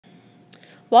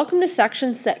Welcome to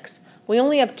Section 6. We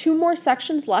only have 2 more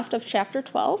sections left of Chapter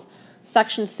 12,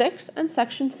 Section 6 and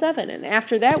Section 7. And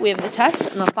after that, we have the test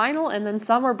and the final and then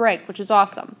summer break, which is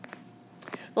awesome.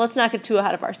 But let's not get too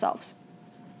ahead of ourselves.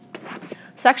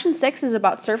 Section 6 is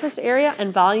about surface area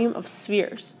and volume of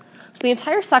spheres. So the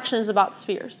entire section is about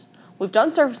spheres. We've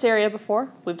done surface area before,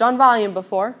 we've done volume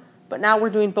before, but now we're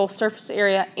doing both surface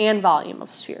area and volume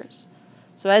of spheres.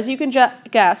 So as you can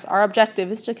guess, our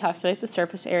objective is to calculate the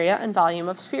surface area and volume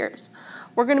of spheres.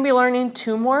 We're going to be learning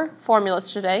 2 more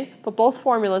formulas today, but both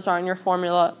formulas are on your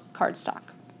formula cardstock.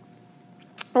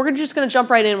 We're just going to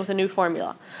jump right in with a new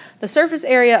formula. The surface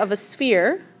area of a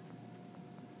sphere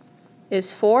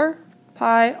is 4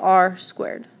 pi r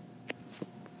squared.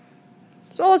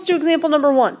 So let's do example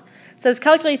number 1. It says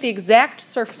calculate the exact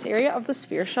surface area of the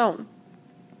sphere shown.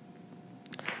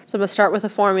 So I'm going to start with a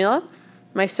formula.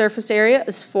 My surface area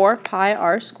is 4 pi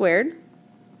r squared.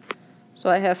 So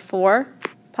I have 4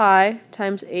 pi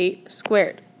times 8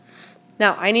 squared.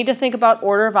 Now I need to think about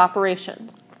order of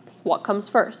operations. What comes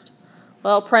first?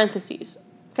 Well, parentheses.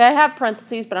 Okay, I have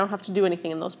parentheses, but I don't have to do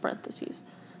anything in those parentheses.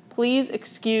 Please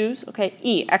excuse, okay,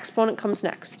 e, exponent comes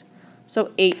next.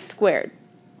 So 8 squared.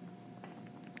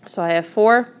 So I have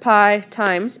 4 pi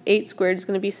times 8 squared is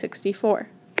going to be 64.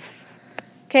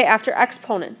 Okay, after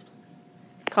exponents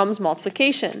comes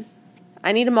multiplication.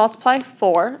 I need to multiply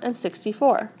 4 and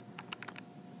 64.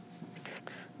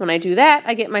 When I do that,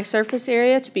 I get my surface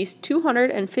area to be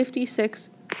 256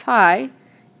 pi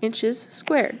inches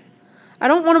squared. I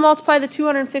don't want to multiply the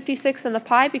 256 and the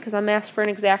pi because I'm asked for an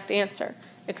exact answer.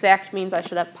 Exact means I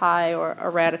should have pi or a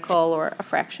radical or a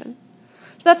fraction.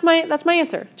 So that's my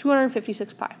answer,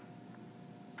 256 pi.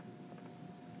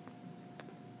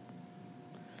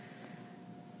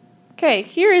 Okay,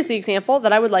 here is the example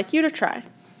that I would like you to try. It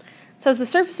says the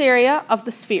surface area of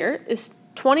the sphere is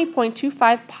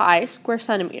 20.25 pi square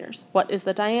centimeters. What is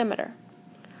the diameter?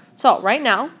 So right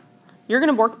now, you're going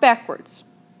to work backwards.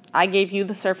 I gave you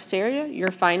the surface area,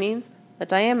 you're finding the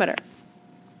diameter.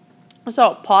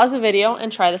 So pause the video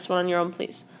and try this one on your own,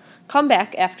 please. Come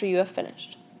back after you have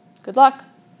finished. Good luck.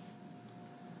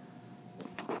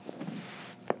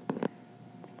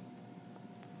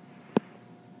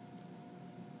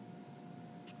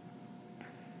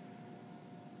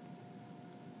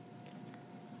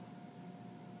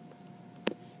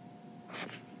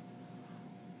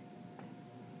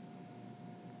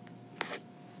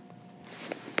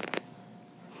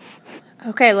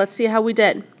 Okay, let's see how we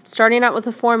did. Starting out with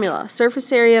a formula.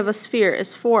 Surface area of a sphere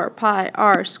is 4 pi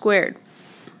r squared.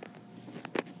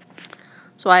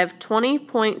 So I have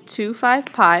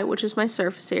 20.25 pi, which is my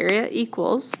surface area,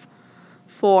 equals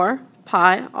 4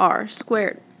 pi r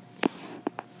squared.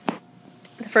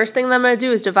 The first thing that I'm going to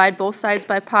do is divide both sides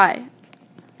by pi.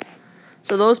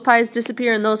 So those pi's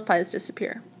disappear and those pi's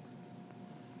disappear.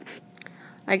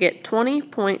 I get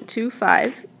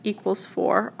 20.25 equals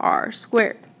 4r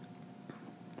squared.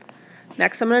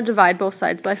 Next, I'm going to divide both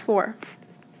sides by 4.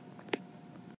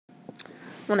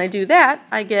 When I do that,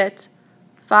 I get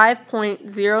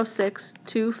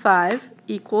 5.0625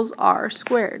 equals r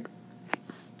squared.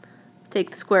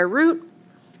 Take the square root,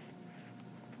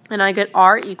 and I get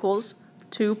r equals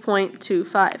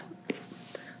 2.25.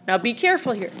 Now be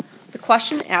careful here. The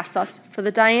question asks us for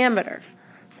the diameter.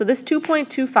 So this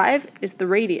 2.25 is the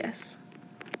radius.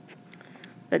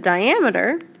 The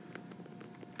diameter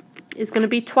is going to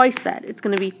be twice that. It's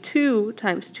going to be 2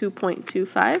 times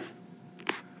 2.25,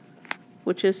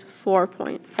 which is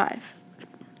 4.5.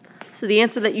 So the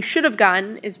answer that you should have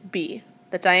gotten is B.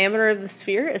 The diameter of the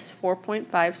sphere is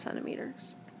 4.5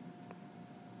 centimeters.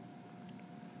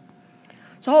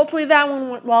 So hopefully that one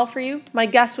went well for you. My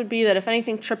guess would be that if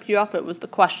anything tripped you up, it was the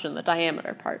question, the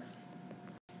diameter part.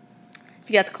 If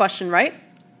you got the question right,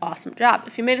 awesome job.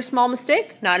 If you made a small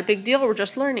mistake, not a big deal, we're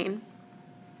just learning.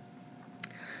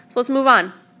 So let's move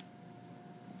on.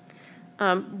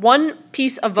 One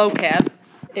piece of vocab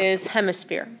is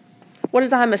hemisphere. What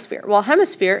is a hemisphere? Well, a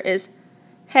hemisphere is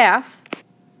half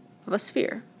of a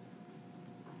sphere.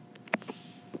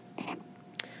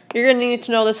 You're going to need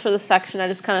to know this for the section. I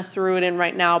just kind of threw it in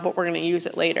right now, but we're going to use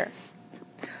it later.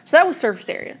 So that was surface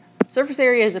area. Surface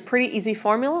area is a pretty easy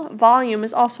formula. Volume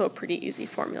is also a pretty easy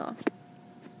formula.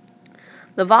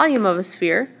 The volume of a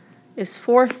sphere is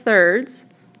 4/3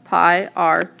 pi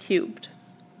r cubed.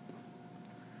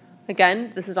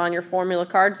 Again, this is on your formula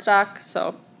cardstock,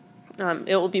 so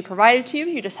it will be provided to you.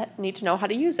 You just need to know how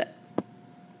to use it.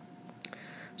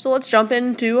 So let's jump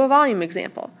into a volume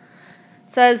example.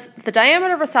 It says the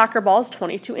diameter of a soccer ball is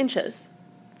 22 inches.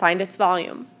 Find its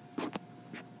volume.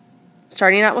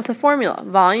 Starting out with the formula,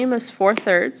 volume is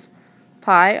 4/3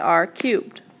 pi r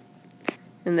cubed.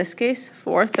 in this case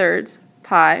 4/3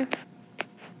 pi.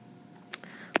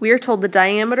 We are told the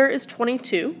diameter is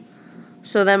 22,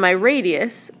 so then my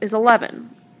radius is 11.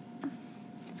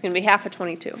 It's going to be half of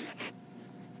 22.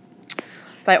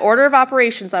 By order of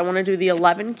operations, I want to do the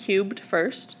 11 cubed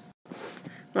first.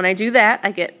 When I do that,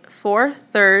 I get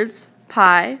 4/3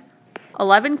 pi.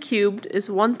 11 cubed is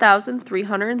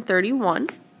 1,331.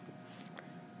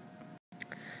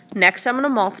 Next, I'm going to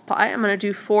multiply. I'm going to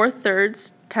do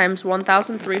 4/3 times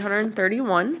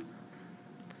 1,331.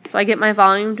 So I get my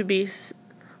volume to be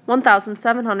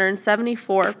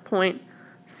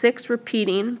 1,774.6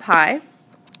 repeating pi.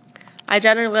 I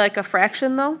generally like a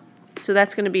fraction though, so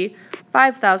that's going to be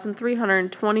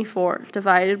 5,324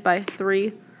 divided by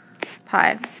 3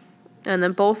 pi. And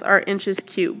then both are inches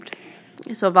cubed.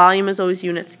 So volume is always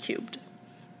units cubed.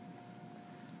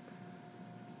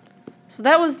 So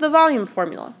that was the volume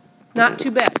formula. Not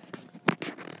too bad.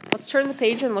 Let's turn the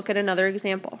page and look at another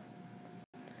example.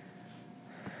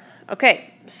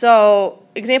 Okay, so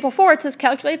example 4, it says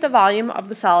calculate the volume of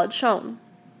the solid shown.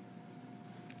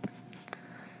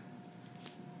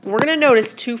 We're going to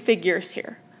notice two figures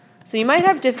here. So you might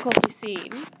have difficulty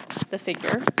seeing the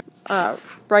figure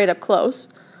right up close,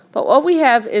 but what we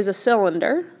have is a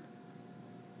cylinder,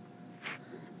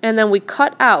 and then we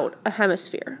cut out a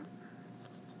hemisphere.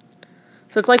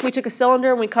 So it's like we took a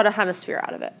cylinder and we cut a hemisphere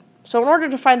out of it. So in order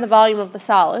to find the volume of the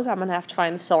solid, I'm going to have to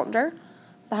find the cylinder,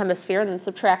 the hemisphere, and then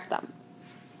subtract them.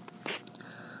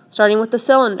 Starting with the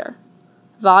cylinder,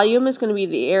 volume is going to be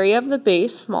the area of the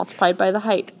base multiplied by the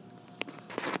height.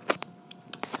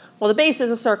 Well, the base is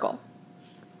a circle,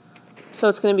 so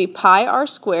it's going to be pi r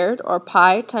squared, or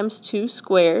pi times 2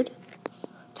 squared,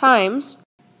 times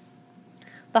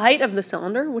the height of the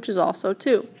cylinder, which is also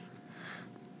 2.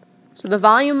 So the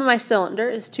volume of my cylinder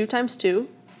is 2 times 2,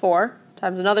 4,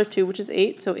 times another 2, which is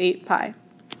 8, so 8 pi.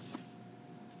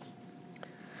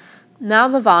 Now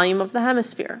the volume of the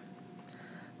hemisphere.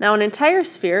 Now an entire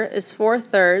sphere is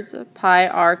 4/3 pi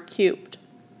r cubed.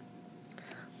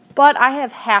 But I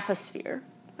have half a sphere.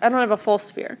 I don't have a full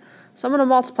sphere. So I'm going to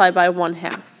multiply by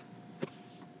 1/2.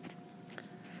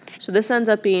 So this ends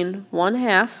up being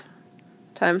 1/2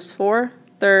 times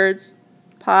 4/3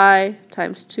 pi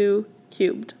times 2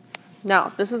 cubed.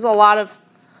 Now, this is a lot of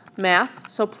math,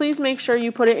 so please make sure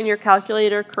you put it in your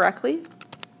calculator correctly.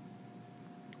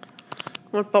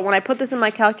 But when I put this in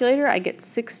my calculator, I get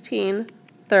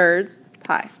 16/3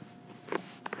 pi.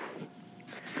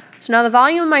 So now the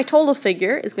volume of my total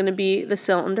figure is going to be the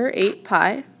cylinder, 8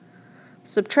 pi,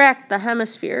 subtract the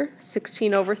hemisphere,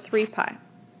 16/3 pi.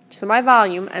 So my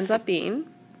volume ends up being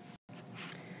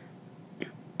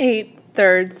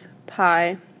 8/3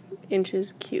 pi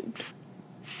inches cubed.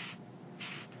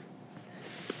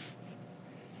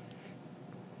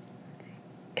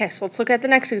 Okay, so let's look at the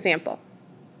next example.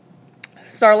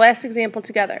 This is our last example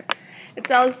together. It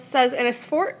says, in a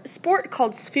sport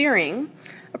called sphering,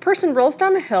 a person rolls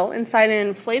down a hill inside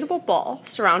an inflatable ball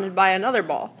surrounded by another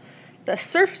ball. The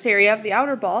surface area of the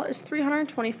outer ball is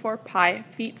 324 pi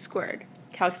feet squared.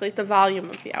 Calculate the volume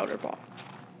of the outer ball.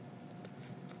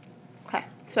 Okay,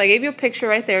 so I gave you a picture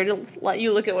right there to let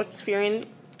you look at what sphering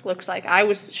looks like. I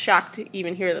was shocked to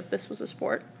even hear that this was a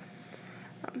sport,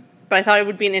 but I thought it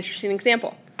would be an interesting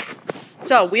example.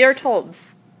 So we are told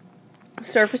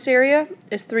surface area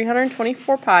is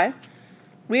 324 pi.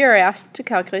 We are asked to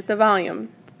calculate the volume.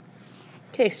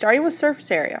 Okay, starting with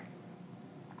surface area.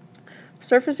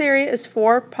 Surface area is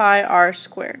 4 pi r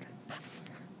squared.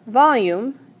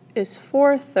 Volume is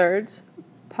 4/3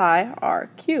 pi r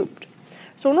cubed.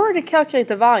 So in order to calculate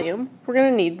the volume, we're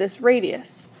going to need this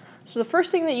radius. So the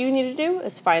first thing that you need to do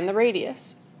is find the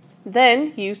radius.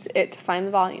 Then use it to find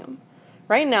the volume.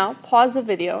 Right now, pause the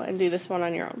video and do this one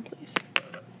on your own, please.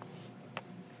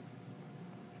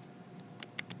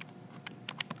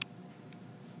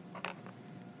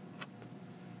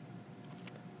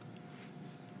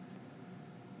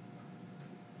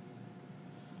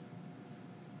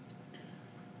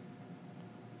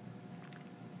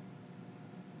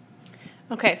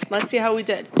 Okay, let's see how we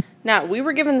did. Now, we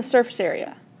were given the surface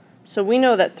area. So we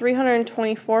know that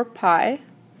 324 pi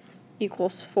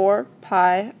equals 4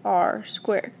 pi r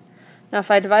squared. Now,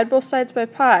 if I divide both sides by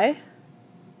pi,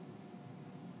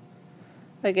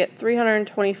 I get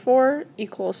 324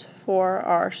 equals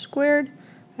 4r squared.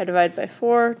 I divide by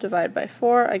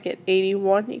 4, I get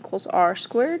 81 equals r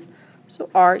squared. So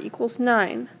r equals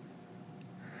 9.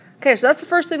 Okay, so that's the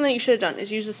first thing that you should have done,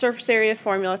 is use the surface area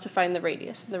formula to find the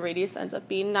radius. The radius ends up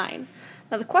being 9.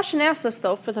 Now the question asks us,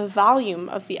 though, for the volume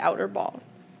of the outer ball.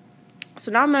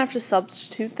 So now I'm going to have to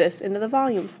substitute this into the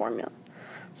volume formula.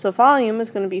 So volume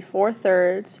is going to be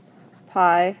 4/3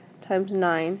 pi times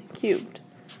 9 cubed.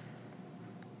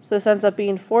 So this ends up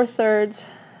being 4/3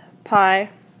 pi.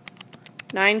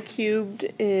 9 cubed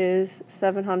is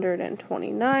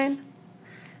 729.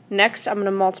 Next, I'm going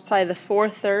to multiply the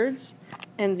 4/3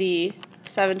 and the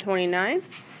 729,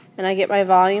 and I get my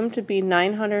volume to be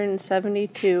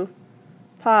 972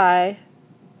 pi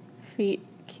feet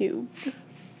cubed.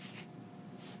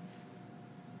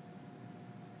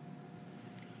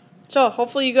 So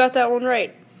hopefully you got that one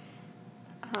right.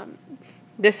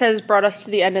 This has brought us to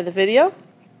the end of the video.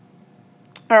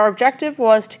 Our objective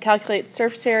was to calculate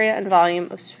surface area and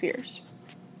volume of spheres.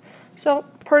 So,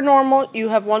 per normal, you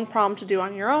have one problem to do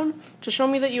on your own to show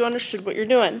me that you understood what you're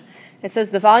doing. It says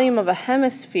the volume of a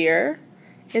hemisphere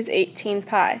is 18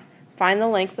 pi. Find the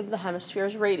length of the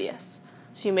hemisphere's radius.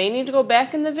 So you may need to go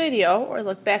back in the video or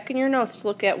look back in your notes to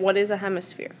look at what is a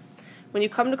hemisphere. When you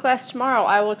come to class tomorrow,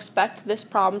 I will expect this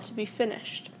problem to be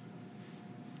finished.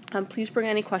 Please bring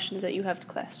any questions that you have to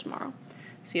class tomorrow.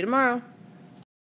 See you tomorrow.